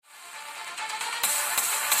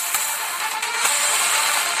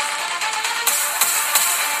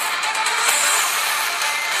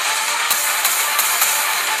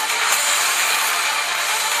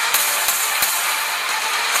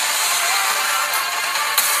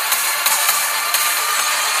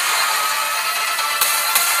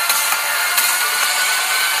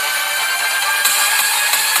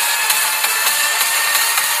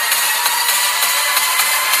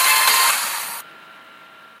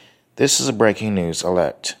This is a breaking news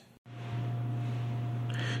alert.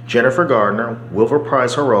 Jennifer Gardner will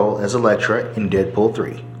reprise her role as Elektra in Deadpool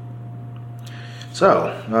 3.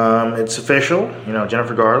 So, it's official.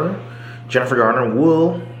 Jennifer Gardner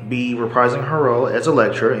will be reprising her role as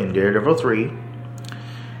Elektra in Daredevil 3.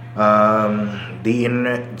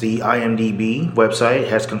 The IMDb website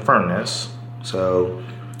has confirmed this, so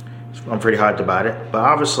I'm pretty hyped about it. But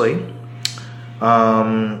obviously,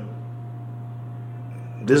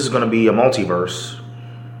 this is going to be a multiverse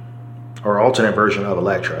or alternate version of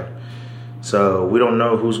Elektra. So we don't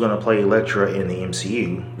know who's going to play Elektra in the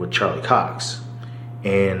MCU with Charlie Cox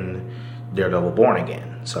in Daredevil Born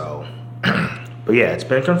Again. So, but yeah, it's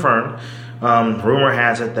been confirmed. Rumor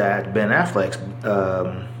has it that Ben Affleck's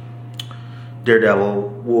Daredevil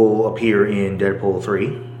will appear in Deadpool 3,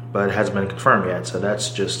 but it hasn't been confirmed yet. So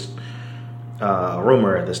that's just a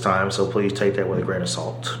rumor at this time. So please take that with a grain of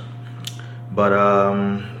salt. But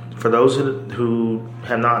for those who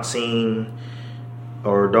have not seen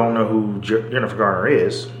or don't know who Jennifer Garner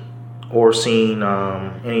is, or seen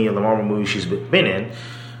any of the Marvel movies she's been in,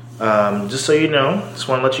 just so you know, just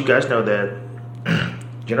want to let you guys know that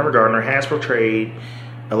Jennifer Garner has portrayed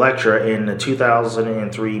Elektra in the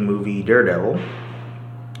 2003 movie Daredevil,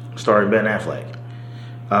 starring Ben Affleck.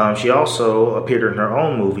 She also appeared in her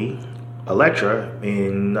own movie, Elektra,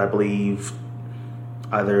 in, I believe,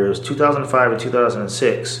 either it was 2005 or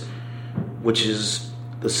 2006, which is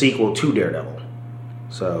the sequel to Daredevil.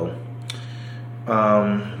 So,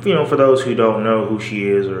 for those who don't know who she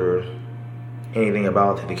is or anything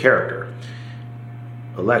about the character,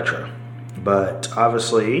 Elektra. But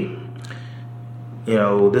obviously,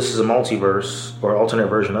 this is a multiverse or alternate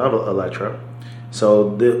version of Elektra.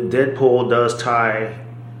 So the Deadpool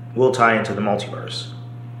will tie into the multiverse.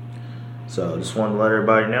 So just wanted to let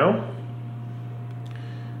everybody know.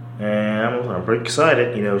 And I'm pretty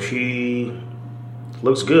excited. She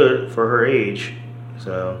looks good for her age.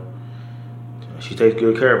 So she takes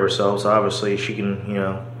good care of herself. So obviously she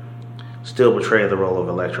can, still portray the role of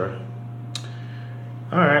Elektra.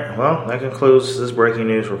 Alright, well, that concludes this breaking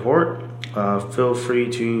news report. Feel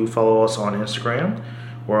free to follow us on Instagram.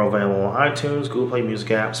 We're available on iTunes, Google Play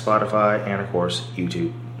Music app, Spotify, and of course,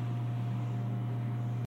 YouTube.